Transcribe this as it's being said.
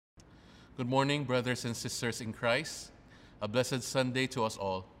Good morning, brothers and sisters in Christ. A blessed Sunday to us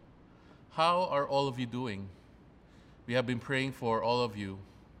all. How are all of you doing? We have been praying for all of you.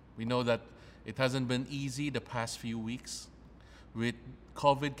 We know that it hasn't been easy the past few weeks, with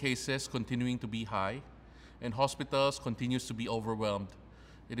COVID cases continuing to be high and hospitals continues to be overwhelmed.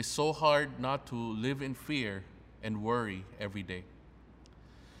 It is so hard not to live in fear and worry every day.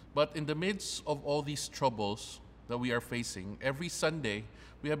 But in the midst of all these troubles that we are facing, every Sunday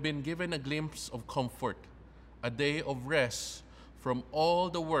we have been given a glimpse of comfort, a day of rest from all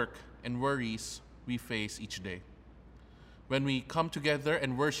the work and worries we face each day. When we come together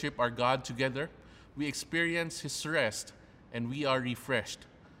and worship our God together, we experience His rest and we are refreshed,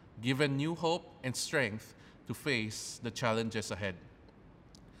 given new hope and strength to face the challenges ahead.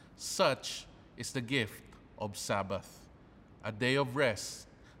 Such is the gift of Sabbath, a day of rest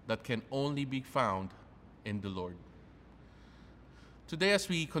that can only be found in the Lord. Today, as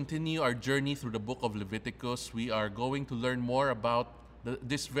we continue our journey through the book of Leviticus, we are going to learn more about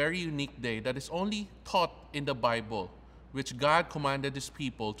this very unique day that is only taught in the Bible, which God commanded His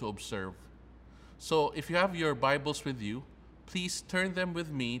people to observe. So if you have your Bibles with you, please turn them with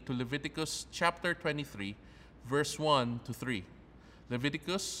me to Leviticus chapter 23, verse 1 to 3.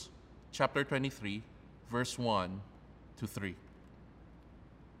 Leviticus chapter 23, verse 1 to 3.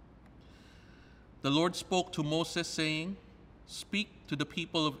 The Lord spoke to Moses, saying, "Speak to the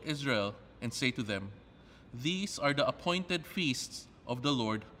people of Israel and say to them, These are the appointed feasts of the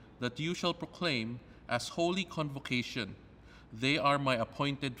Lord that you shall proclaim as holy convocation. They are my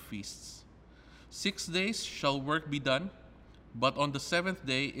appointed feasts. 6 days shall work be done, but on the seventh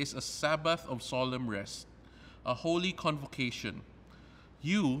day is a Sabbath of solemn rest, a holy convocation.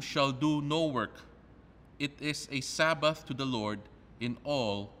 You shall do no work. It is a Sabbath to the Lord in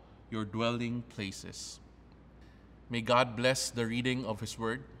all your dwelling places." May God bless the reading of His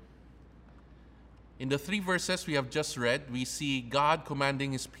word. In the 3 verses we have just read, we see God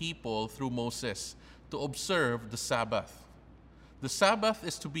commanding His people through Moses to observe the Sabbath. The Sabbath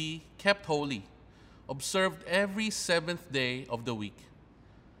is to be kept holy, observed every 7th day of the week.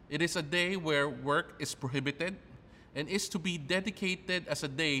 It is a day where work is prohibited and is to be dedicated as a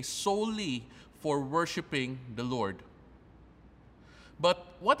day solely for worshiping the Lord.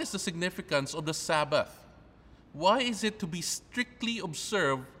 But what is the significance of the Sabbath? Why is it to be strictly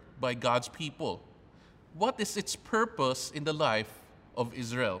observed by God's people? What is its purpose in the life of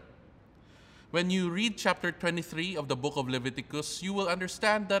Israel? When you read chapter 23 of the book of Leviticus, you will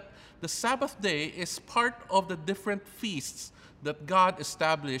understand that the Sabbath day is part of the different feasts that God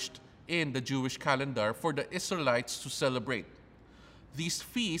established in the Jewish calendar for the Israelites to celebrate. These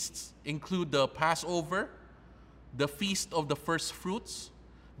feasts include the Passover, the Feast of the First Fruits,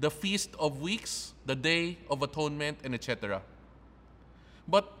 the Feast of Weeks, the Day of Atonement, and etc.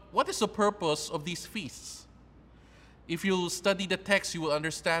 But what is the purpose of these feasts? If you study the text, you will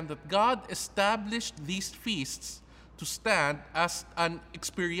understand that God established these feasts to stand as an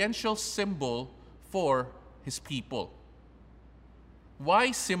experiential symbol for His people.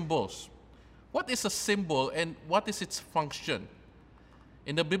 Why symbols? What is a symbol and what is its function?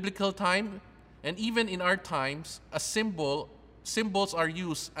 In the biblical time, and even in our times, symbols are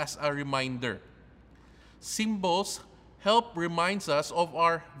used as a reminder. Symbols help reminds us of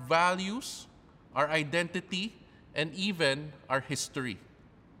our values, our identity, and even our history.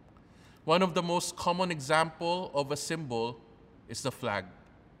 One of the most common example of a symbol is the flag.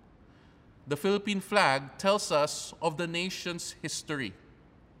 The Philippine flag tells us of the nation's history.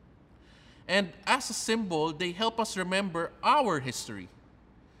 And as a symbol, they help us remember our history.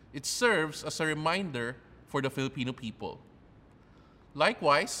 It serves as a reminder for the Filipino people.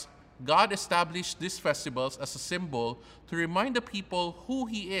 Likewise, God established these festivals as a symbol to remind the people who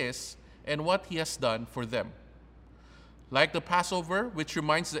He is and what He has done for them. Like the Passover, which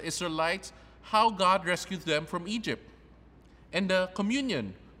reminds the Israelites how God rescued them from Egypt. And the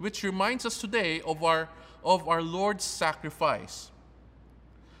communion, which reminds us today of our Lord's sacrifice.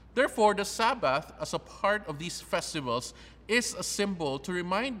 Therefore, the Sabbath, as a part of these festivals, is a symbol to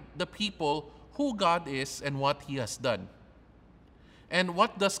remind the people who God is and what He has done. And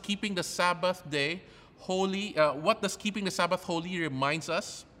what does keeping the Sabbath holy reminds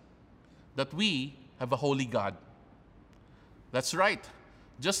us? That we have a holy God. That's right.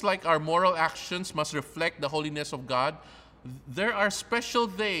 Just like our moral actions must reflect the holiness of God, there are special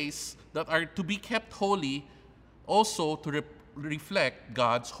days that are to be kept holy also to reflect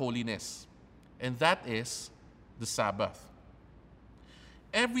God's holiness. And that is the Sabbath.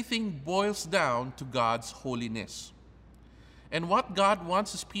 Everything boils down to God's holiness. And what God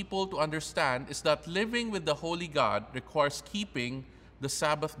wants His people to understand is that living with the holy God requires keeping the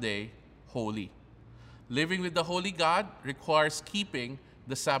Sabbath day holy. Living with the holy God requires keeping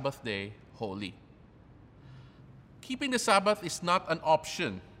the Sabbath day holy. Keeping the Sabbath is not an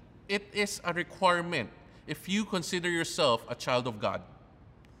option. It is a requirement if you consider yourself a child of God.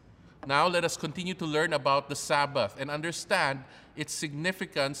 Now let us continue to learn about the Sabbath and understand its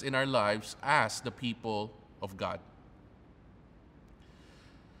significance in our lives as the people of God.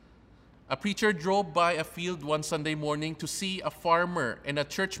 A preacher drove by a field one Sunday morning to see a farmer and a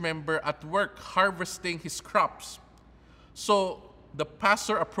church member at work harvesting his crops. So the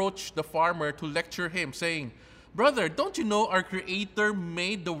pastor approached the farmer to lecture him, saying, "Brother, don't you know our Creator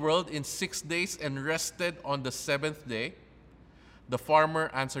made the world in 6 days and rested on the seventh day?" The farmer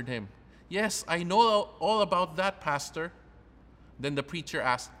answered him, "Yes, I know all about that, Pastor." Then the preacher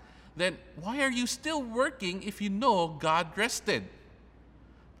asked, "Then why are you still working if you know God rested?"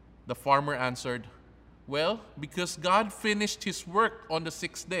 The farmer answered, "Well, because God finished his work on the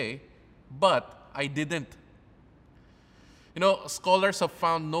sixth day, but I didn't." Scholars have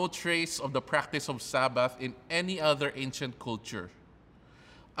found no trace of the practice of Sabbath in any other ancient culture.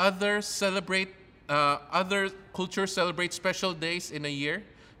 Other cultures celebrate special days in a year,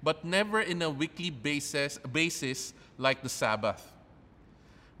 but never in a weekly basis like the Sabbath.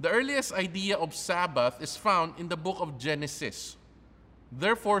 The earliest idea of Sabbath is found in the book of Genesis.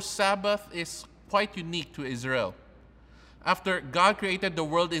 Therefore, Sabbath is quite unique to Israel. After God created the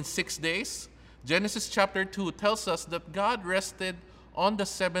world in 6 days, Genesis chapter 2 tells us that God rested on the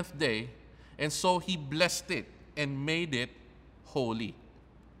seventh day, and so he blessed it and made it holy.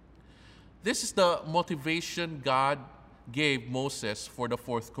 This is the motivation God gave Moses for the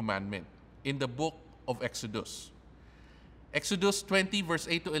fourth commandment in the book of Exodus. Exodus 20 verse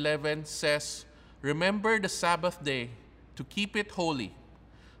 8 to 11 says, "Remember the Sabbath day to keep it holy.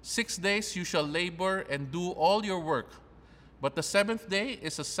 6 days you shall labor and do all your work, but the seventh day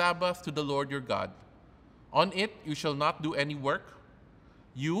is a Sabbath to the Lord your God. On it you shall not do any work,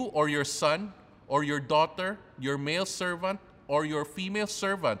 you or your son or your daughter, your male servant or your female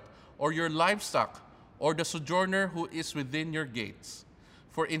servant, or your livestock, or the sojourner who is within your gates.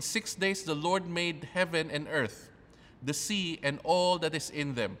 For in 6 days the Lord made heaven and earth, the sea and all that is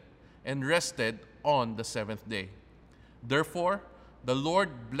in them, and rested on the seventh day. Therefore the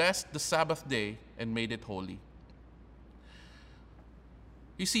Lord blessed the Sabbath day and made it holy."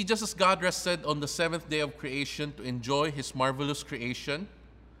 You see, just as God rested on the seventh day of creation to enjoy his marvelous creation,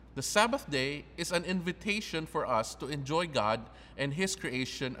 the Sabbath day is an invitation for us to enjoy God and his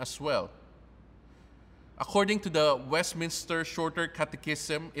creation as well. According to the Westminster Shorter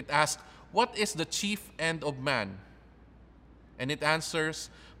Catechism, it asks, "What is the chief end of man?" And it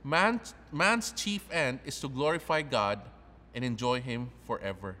answers, man's chief end is to glorify God and enjoy him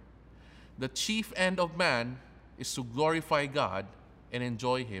forever. The chief end of man is to glorify God and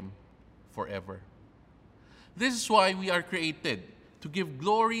enjoy him forever. This is why we are created, to give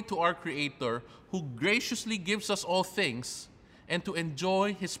glory to our Creator who graciously gives us all things, and to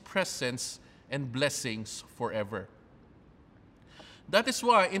enjoy his presence and blessings forever. That is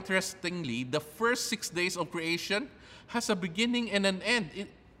why, interestingly, the first 6 days of creation has a beginning and an end.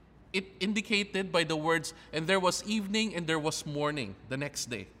 It indicated by the words, "And there was evening and there was morning," the next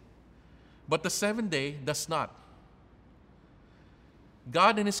day. But the seventh day does not.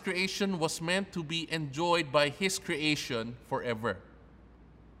 God and his creation was meant to be enjoyed by his creation forever.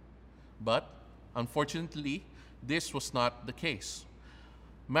 But, unfortunately, this was not the case.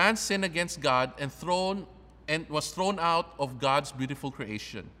 Man sinned against God and was thrown out of God's beautiful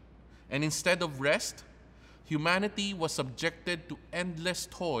creation. And instead of rest, humanity was subjected to endless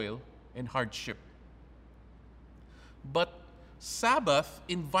toil and hardship. But Sabbath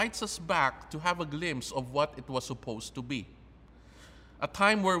invites us back to have a glimpse of what it was supposed to be. A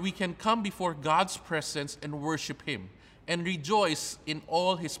time where we can come before God's presence and worship him and rejoice in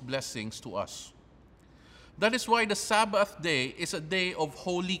all his blessings to us. That is why the Sabbath day is a day of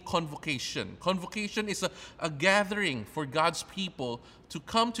holy convocation. Convocation is a gathering for God's people to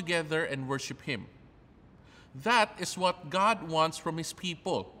come together and worship him. That is what God wants from his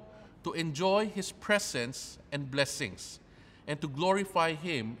people, to enjoy his presence and blessings, and to glorify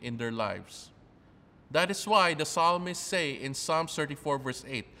him in their lives. That is why the psalmists say in Psalm 34 verse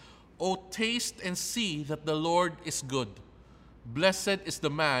 8, "O taste and see that the Lord is good. Blessed is the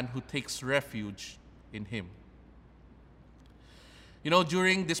man who takes refuge in him."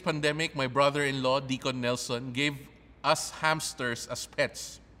 During this pandemic, my brother-in-law, Deacon Nelson, gave us hamsters as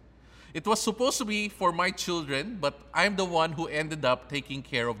pets. It was supposed to be for my children, but I'm the one who ended up taking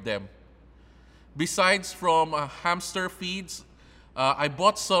care of them. Besides from hamster feeds, I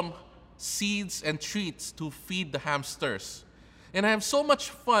bought some seeds and treats to feed the hamsters. And I have so much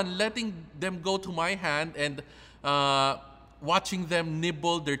fun letting them go to my hand and watching them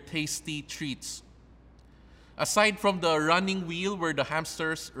nibble their tasty treats. Aside from the running wheel where the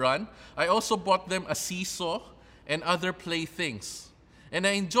hamsters run, I also bought them a seesaw and other playthings. And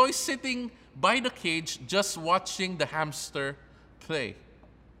I enjoy sitting by the cage just watching the hamster play.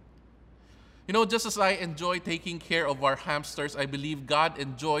 You know, just as I enjoy taking care of our hamsters, I believe God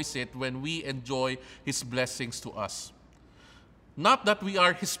enjoys it when we enjoy His blessings to us. Not that we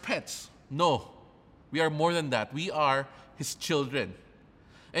are His pets. No, we are more than that. We are His children.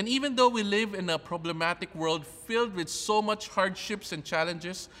 And even though we live in a problematic world filled with so much hardships and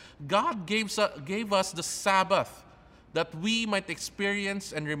challenges, God gave us the Sabbath that we might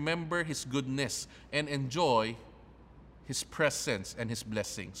experience and remember His goodness and enjoy His presence and His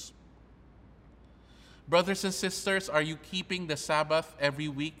blessings. Brothers and sisters, are you keeping the Sabbath every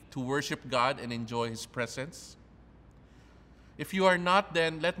week to worship God and enjoy His presence? If you are not,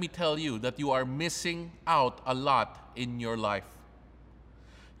 then let me tell you that you are missing out a lot in your life.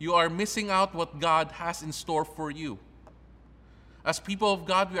 You are missing out what God has in store for you. As people of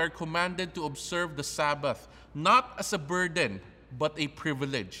God, we are commanded to observe the Sabbath, not as a burden, but a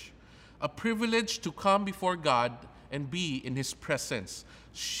privilege. A privilege to come before God and be in His presence,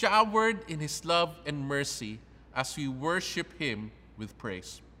 showered in His love and mercy as we worship Him with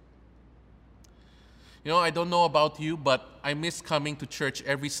praise. You know, I don't know about you, but I miss coming to church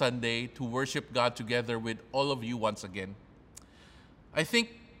every Sunday to worship God together with all of you once again. I think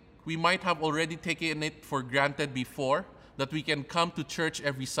we might have already taken it for granted before that we can come to church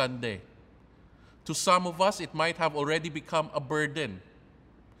every Sunday. To some of us, it might have already become a burden.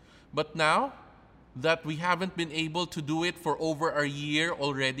 But now that we haven't been able to do it for over a year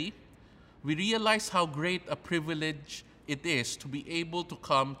already, we realize how great a privilege it is to be able to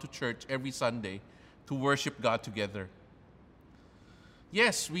come to church every Sunday to worship God together.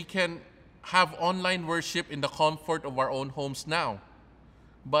 Yes, we can have online worship in the comfort of our own homes now,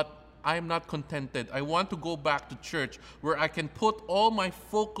 but I am not contented. I want to go back to church where I can put all my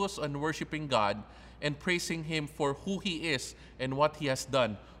focus on worshiping God and praising Him for who He is and what He has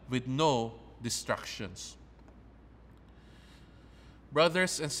done with no distractions.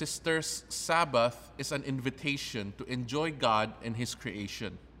 Brothers and sisters, Sabbath is an invitation to enjoy God and His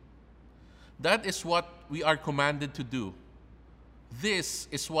creation. That is what we are commanded to do. This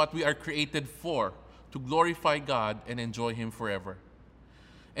is what we are created for, to glorify God and enjoy Him forever.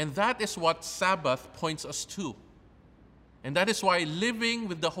 And that is what Sabbath points us to. And that is why living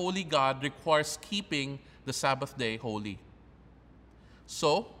with the holy God requires keeping the Sabbath day holy.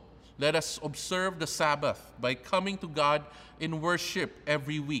 So, let us observe the Sabbath by coming to God in worship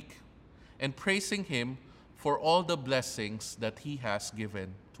every week and praising Him for all the blessings that He has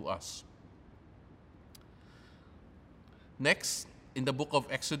given to us. Next, in the book of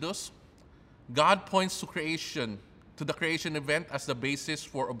Exodus, God points to the creation event as the basis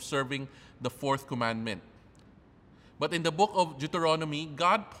for observing the fourth commandment. But in the book of Deuteronomy,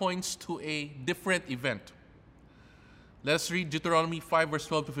 God points to a different event. Let's read Deuteronomy 5, verse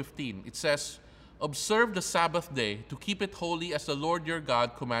 12 to 15. It says, "Observe the Sabbath day to keep it holy as the Lord your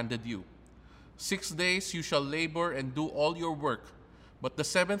God commanded you. 6 days you shall labor and do all your work, but the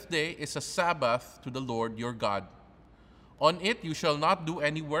seventh day is a Sabbath to the Lord your God. On it you shall not do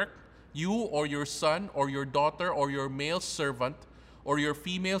any work, you or your son or your daughter or your male servant or your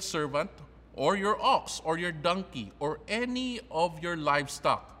female servant or your ox or your donkey or any of your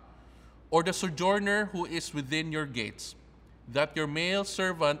livestock or the sojourner who is within your gates, that your male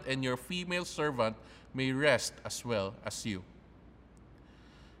servant and your female servant may rest as well as you.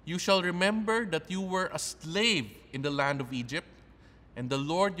 You shall remember that you were a slave in the land of Egypt, and the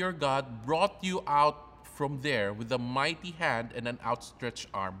Lord your God brought you out from there with a mighty hand and an outstretched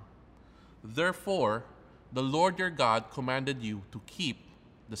arm. Therefore, the Lord your God commanded you to keep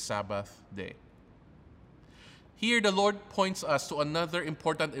the Sabbath day." Here, the Lord points us to another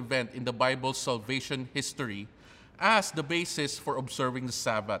important event in the Bible's salvation history as the basis for observing the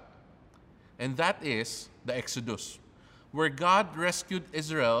Sabbath. And that is the Exodus, where God rescued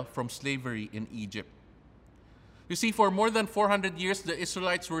Israel from slavery in Egypt. You see, for more than 400 years, the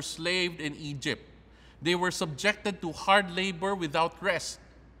Israelites were slaved in Egypt. They were subjected to hard labor without rest.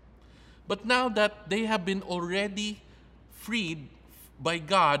 But now that they have been already freed by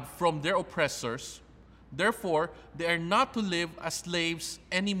God from their oppressors, therefore, they are not to live as slaves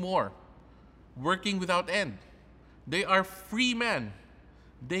anymore, working without end. They are free men.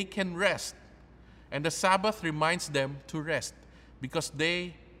 They can rest. And the Sabbath reminds them to rest because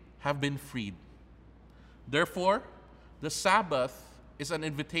they have been freed. Therefore, the Sabbath is an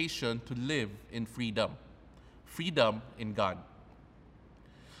invitation to live in freedom in God.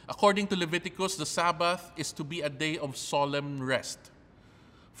 According to Leviticus, the Sabbath is to be a day of solemn rest.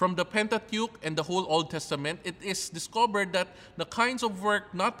 From the Pentateuch and the whole Old Testament, it is discovered that the kinds of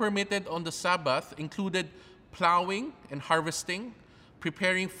work not permitted on the Sabbath included plowing and harvesting,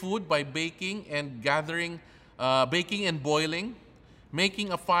 preparing food by baking and boiling,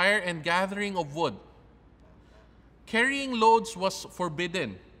 making a fire and gathering of wood. Carrying loads was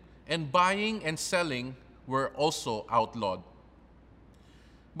forbidden, and buying and selling were also outlawed.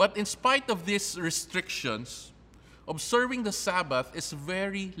 But in spite of these restrictions, observing the Sabbath is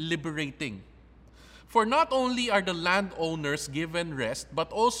very liberating. For not only are the landowners given rest, but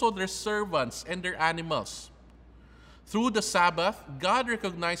also their servants and their animals. Through the Sabbath, God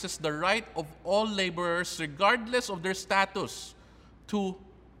recognizes the right of all laborers, regardless of their status, to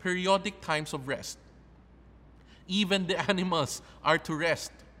periodic times of rest. Even the animals are to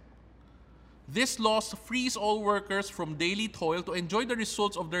rest. This law frees all workers from daily toil to enjoy the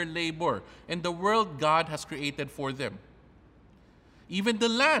results of their labor and the world God has created for them. Even the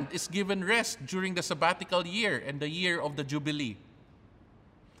land is given rest during the sabbatical year and the year of the Jubilee.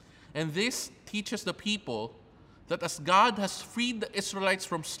 And this teaches the people that as God has freed the Israelites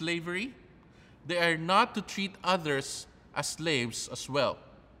from slavery, they are not to treat others as slaves as well.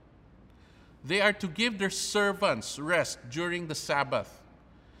 They are to give their servants rest during the Sabbath.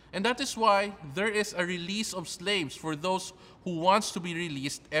 And that is why there is a release of slaves for those who wants to be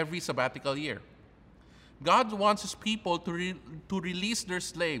released every sabbatical year. God wants His people to release their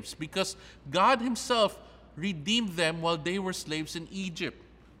slaves because God Himself redeemed them while they were slaves in Egypt.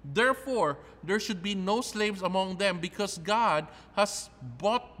 Therefore, there should be no slaves among them because God has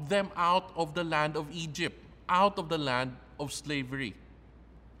bought them out of the land of Egypt, out of the land of slavery.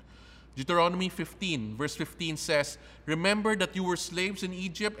 Deuteronomy 15, verse 15 says, "Remember that you were slaves in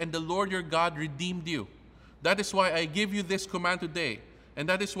Egypt, and the Lord your God redeemed you. That is why I give you this command today, and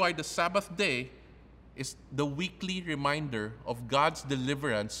that is why the Sabbath day is the weekly reminder of God's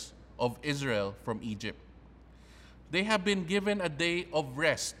deliverance of Israel from Egypt." They have been given a day of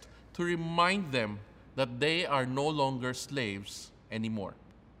rest to remind them that they are no longer slaves anymore.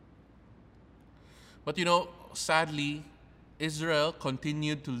 But sadly, Israel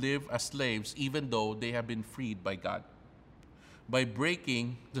continued to live as slaves even though they have been freed by God by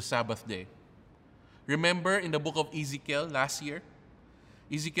breaking the Sabbath day. Remember in the book of Ezekiel last year,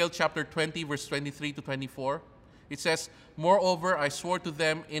 Ezekiel chapter 20, verse 23 to 24, it says, "Moreover, I swore to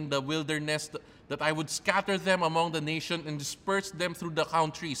them in the wilderness that I would scatter them among the nation and disperse them through the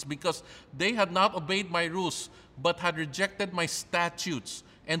countries, because they had not obeyed my rules, but had rejected my statutes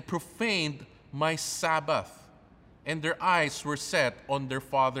and profaned my Sabbath, and their eyes were set on their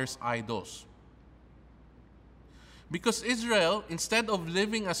fathers' idols." Because Israel, instead of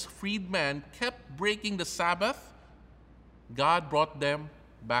living as freedmen, kept breaking the Sabbath, God brought them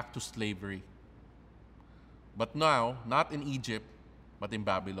back to slavery. But now, not in Egypt, but in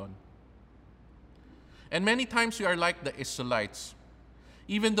Babylon. And many times we are like the Israelites.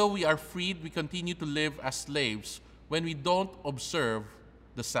 Even though we are freed, we continue to live as slaves when we don't observe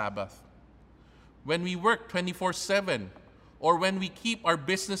the Sabbath. When we work 24/7, or when we keep our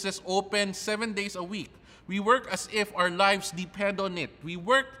businesses open 7 days a week, we work as if our lives depend on it. We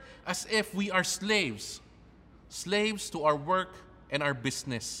work as if we are slaves to our work and our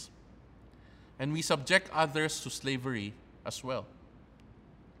business. And we subject others to slavery as well.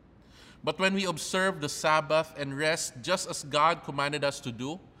 But when we observe the Sabbath and rest just as God commanded us to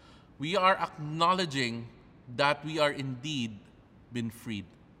do, we are acknowledging that we are indeed been freed.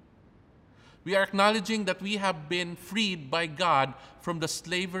 We are acknowledging that we have been freed by God from the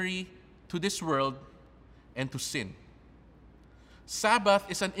slavery to this world and to sin. Sabbath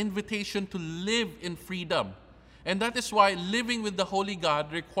is an invitation to live in freedom. And that is why living with the Holy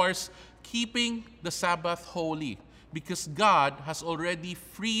God requires keeping the Sabbath holy, because God has already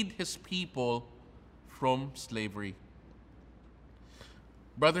freed His people from slavery.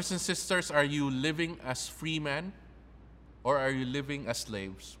 Brothers and sisters, are you living as free men, or are you living as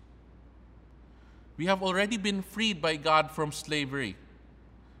slaves? We have already been freed by God from slavery.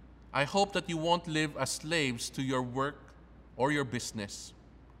 I hope that you won't live as slaves to your work or your business,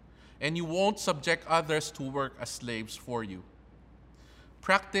 and you won't subject others to work as slaves for you.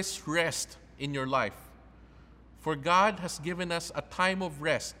 Practice rest in your life, for God has given us a time of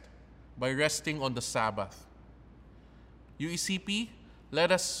rest by resting on the Sabbath. UECP,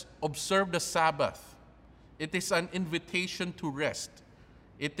 let us observe the Sabbath. It is an invitation to rest.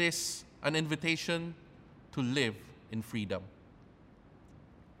 It is an invitation to live in freedom.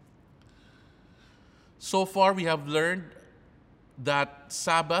 So far, we have learned that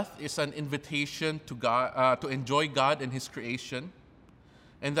Sabbath is an invitation to God, to enjoy God and His creation.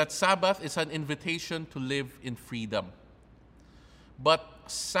 and that Sabbath is an invitation to live in freedom. But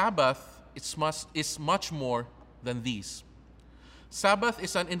Sabbath is much more than these. Sabbath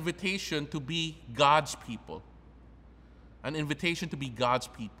is an invitation to be God's people. An invitation to be God's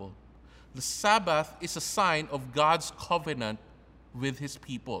people. The Sabbath is a sign of God's covenant with his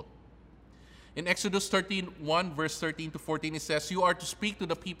people. In Exodus 13:1, verse 13 to 14, it says, "You are to speak to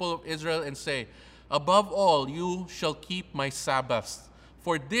the people of Israel and say, 'Above all, you shall keep my Sabbaths,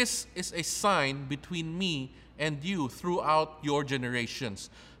 for this is a sign between me and you throughout your generations,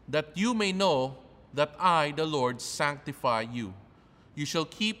 that you may know that I, the Lord, sanctify you. You shall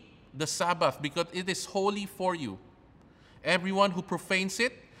keep the Sabbath because it is holy for you. Everyone who profanes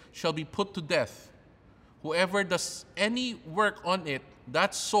it shall be put to death. Whoever does any work on it,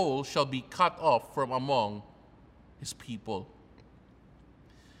 that soul shall be cut off from among his people.'"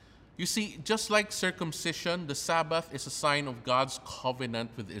 You see, just like circumcision, the Sabbath is a sign of God's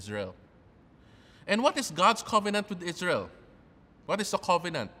covenant with Israel. And what is God's covenant with Israel? What is the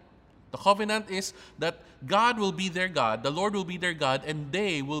covenant? The covenant is that God will be their God, the Lord will be their God, and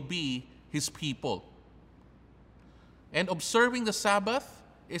they will be his people. And observing the Sabbath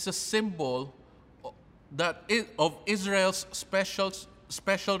is a symbol of Israel's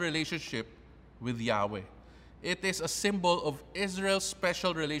special relationship with Yahweh. It is a symbol of Israel's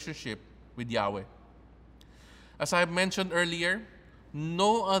special relationship with Yahweh. As I mentioned earlier,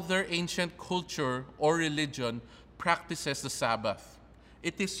 no other ancient culture or religion practices the Sabbath.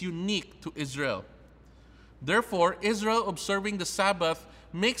 It is unique to Israel. Therefore, Israel observing the Sabbath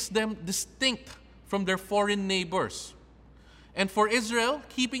makes them distinct from their foreign neighbors. And for Israel,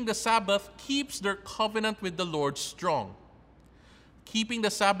 keeping the Sabbath keeps their covenant with the Lord strong. Keeping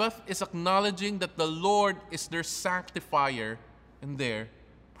the Sabbath is acknowledging that the Lord is their sanctifier and their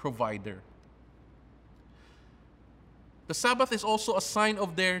provider. The Sabbath is also a sign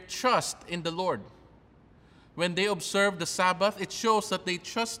of their trust in the Lord. When they observe the Sabbath, it shows that they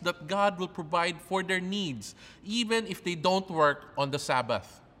trust that God will provide for their needs, even if they don't work on the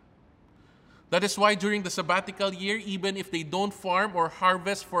Sabbath. That is why during the sabbatical year, even if they don't farm or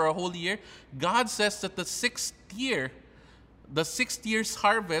harvest for a whole year, God says that the sixth year's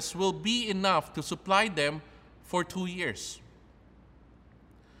harvest will be enough to supply them for 2 years.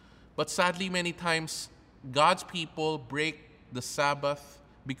 But sadly, many times, God's people break the Sabbath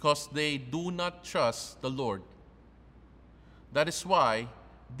because they do not trust the Lord. That is why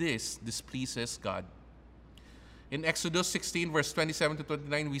this displeases God. In Exodus 16, verse 27 to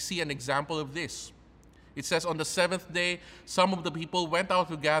 29, we see an example of this. It says, "On the seventh day, some of the people went out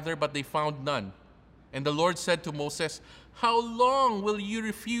to gather, but they found none. And the Lord said to Moses, 'How long will you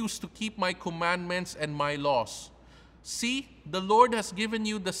refuse to keep my commandments and my laws? See, the Lord has given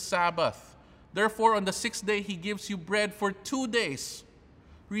you the Sabbath. Therefore, on the sixth day, he gives you bread for 2 days.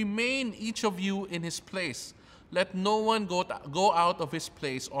 Remain each of you in his place. Let no one go out of his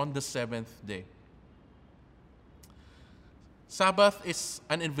place on the seventh day.'" Sabbath is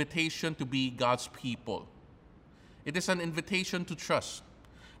an invitation to be God's people. It is an invitation to trust.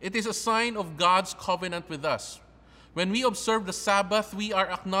 It is a sign of God's covenant with us. When we observe the Sabbath, we are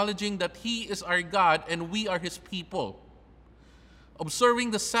acknowledging that he is our God and we are his people.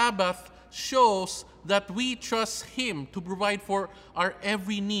 Observing the Sabbath shows that we trust him to provide for our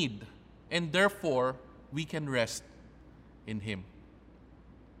every need, and therefore we can rest in him.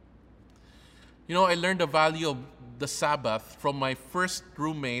 You know, I learned the value of the Sabbath from my first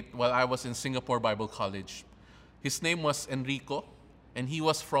roommate while I was in Singapore Bible College. His name was Enrico, and he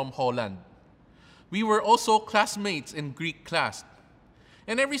was from Holland. We were also classmates in Greek class.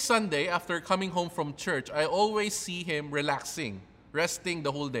 And every Sunday, after coming home from church, I always see him relaxing, resting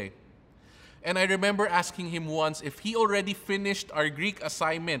the whole day. And I remember asking him once if he already finished our Greek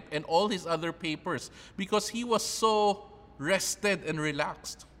assignment and all his other papers because he was so rested and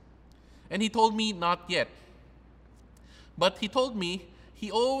relaxed. And he told me not yet. But he told me he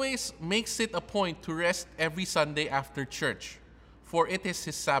always makes it a point to rest every Sunday after church, for it is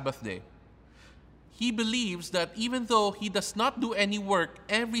his Sabbath day. He believes that even though he does not do any work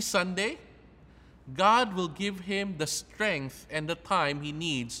every Sunday, God will give him the strength and the time he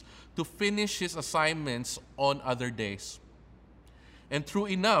needs to finish his assignments on other days. And true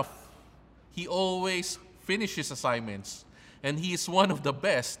enough, he always finishes assignments, and he is one of the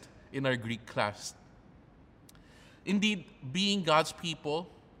best in our Greek class. Indeed, being God's people,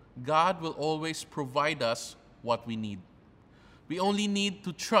 God will always provide us what we need. We only need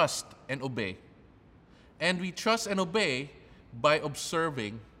to trust and obey. And we trust and obey by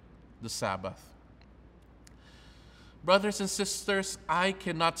observing the Sabbath. Brothers and sisters, I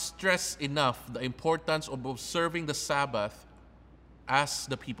cannot stress enough the importance of observing the Sabbath as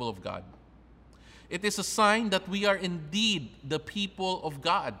the people of God. It is a sign that we are indeed the people of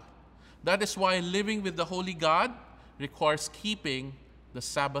God. That is why living with the holy God requires keeping the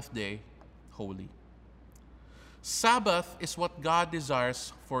Sabbath day holy. Sabbath is what God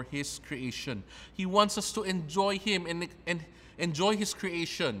desires for His creation. He wants us to enjoy Him and enjoy His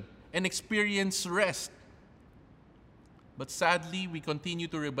creation and experience rest. But sadly, we continue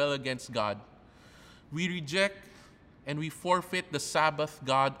to rebel against God. We reject and we forfeit the Sabbath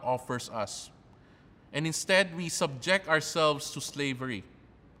God offers us. And instead, we subject ourselves to slavery.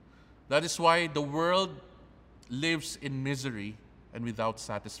 That is why the world lives in misery and without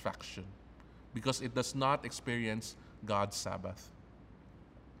satisfaction, because it does not experience God's Sabbath.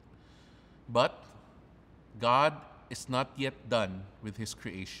 But God is not yet done with His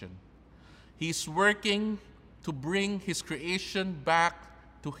creation. He's working to bring His creation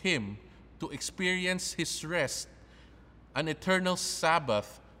back to Him, to experience His rest, an eternal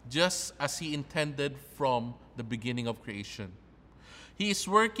Sabbath, just as He intended from the beginning of creation. He is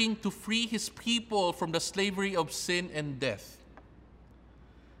working to free His people from the slavery of sin and death.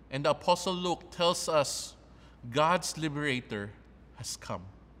 And the Apostle Luke tells us God's liberator has come.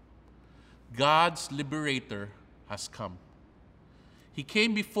 God's liberator has come. He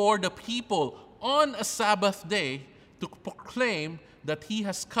came before the people on a Sabbath day to proclaim that He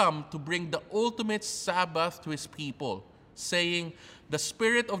has come to bring the ultimate Sabbath to His people, saying, "The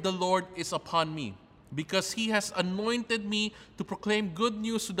Spirit of the Lord is upon me, because He has anointed me to proclaim good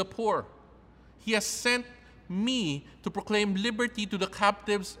news to the poor. He has sent me to proclaim liberty to the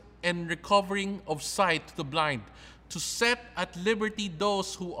captives and recovering of sight to the blind, to set at liberty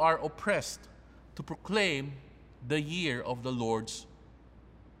those who are oppressed, to proclaim the year of the Lord's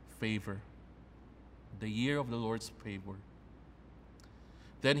favor." The year of the Lord's favor.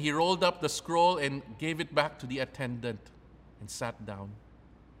 Then He rolled up the scroll and gave it back to the attendant and sat down.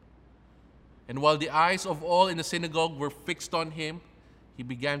 And while the eyes of all in the synagogue were fixed on Him, He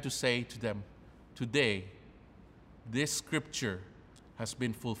began to say to them, "Today, this scripture has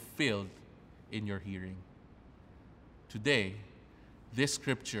been fulfilled in your hearing." Today, this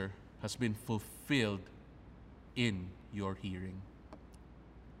scripture has been fulfilled in your hearing.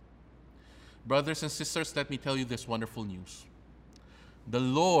 Brothers and sisters, let me tell you this wonderful news. The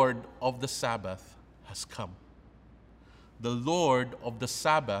Lord of the Sabbath has come. The Lord of the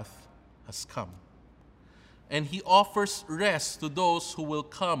Sabbath has come. And He offers rest to those who will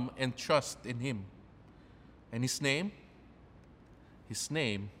come and trust in Him. And His name? His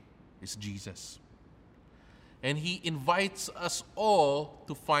name is Jesus. And He invites us all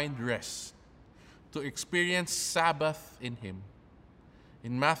to find rest, to experience Sabbath in Him.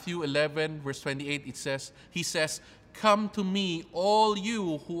 In Matthew 11, verse 28, He says, "Come to me, all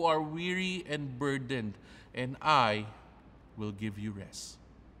you who are weary and burdened, and I will give you rest."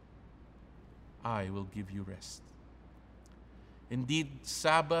 I will give you rest. Indeed,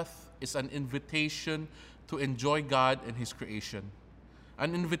 Sabbath is an invitation to enjoy God and His creation,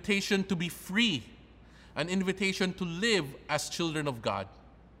 an invitation to be free, an invitation to live as children of God.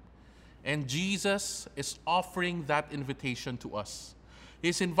 And Jesus is offering that invitation to us.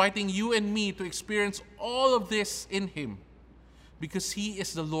 He's inviting you and me to experience all of this in Him, because He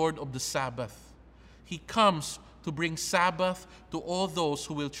is the Lord of the Sabbath. He comes to bring Sabbath to all those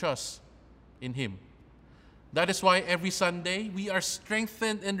who will trust in Him. That is why every Sunday we are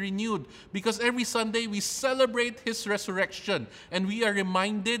strengthened and renewed, because every Sunday we celebrate His resurrection, and we are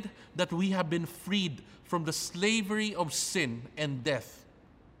reminded that we have been freed from the slavery of sin and death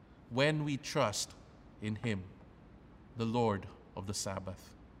when we trust in Him, the Lord of the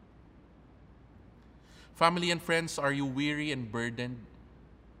Sabbath. Family and friends, are you weary and burdened?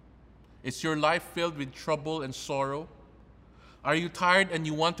 Is your life filled with trouble and sorrow? Are you tired and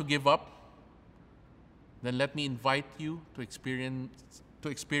you want to give up? Then let me invite you to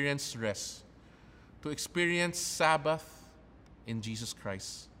experience rest, to experience Sabbath in Jesus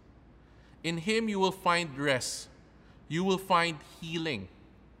Christ. In Him you will find rest, you will find healing,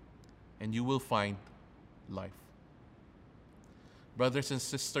 and you will find life. Brothers and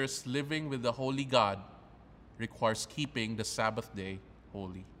sisters, living with the holy God requires keeping the Sabbath day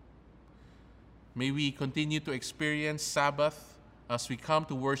holy. May we continue to experience Sabbath as we come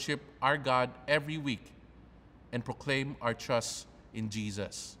to worship our God every week and proclaim our trust in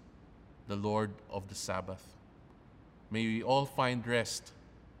Jesus, the Lord of the Sabbath. May we all find rest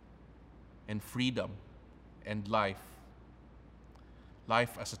and freedom and life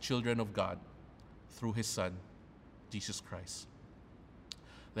as a children of God through His Son, Jesus Christ.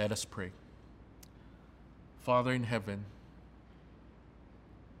 Let us pray. Father in heaven,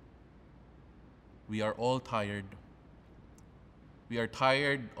 we are all tired. We are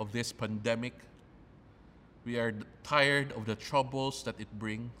tired of this pandemic. We are tired of the troubles that it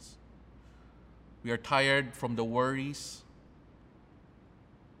brings. We are tired from the worries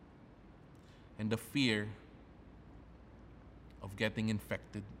and the fear of getting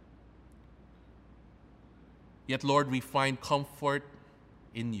infected. Yet, Lord, we find comfort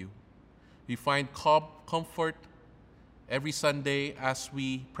in you. We find comfort every Sunday as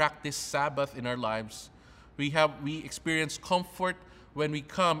we practice Sabbath in our lives. We experience comfort when we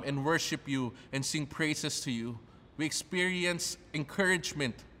come and worship you and sing praises to you. We experience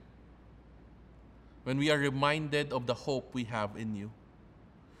encouragement when we are reminded of the hope we have in you.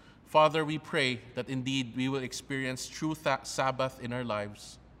 Father, we pray that indeed we will experience true Sabbath in our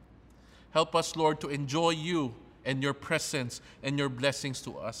lives. Help us, Lord, to enjoy you and your presence and your blessings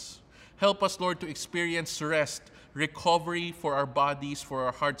to us. Help us, Lord, to experience rest, recovery for our bodies, for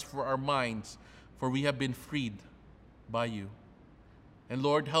our hearts, for our minds, for we have been freed by you. And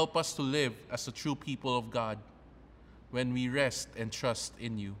Lord, help us to live as a true people of God when we rest and trust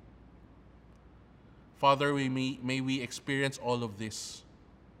in you. Father, may we experience all of this.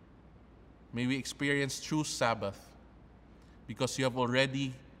 May we experience true Sabbath because you have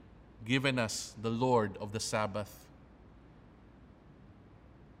already given us the Lord of the Sabbath.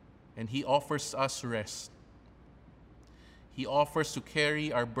 And he offers us rest. He offers to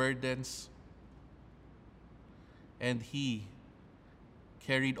carry our burdens, and he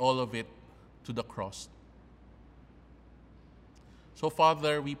carried all of it to the cross. So,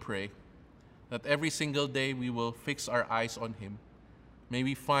 Father, we pray that every single day we will fix our eyes on him. May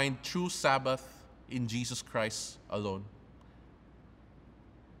we find true Sabbath in Jesus Christ alone.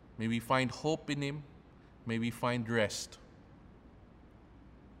 May we find hope in him. May we find rest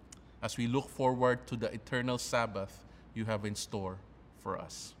as we look forward to the eternal Sabbath you have in store for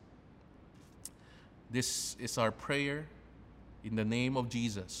us. This is our prayer in the name of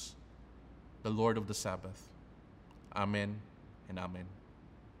Jesus, the Lord of the Sabbath. Amen and amen.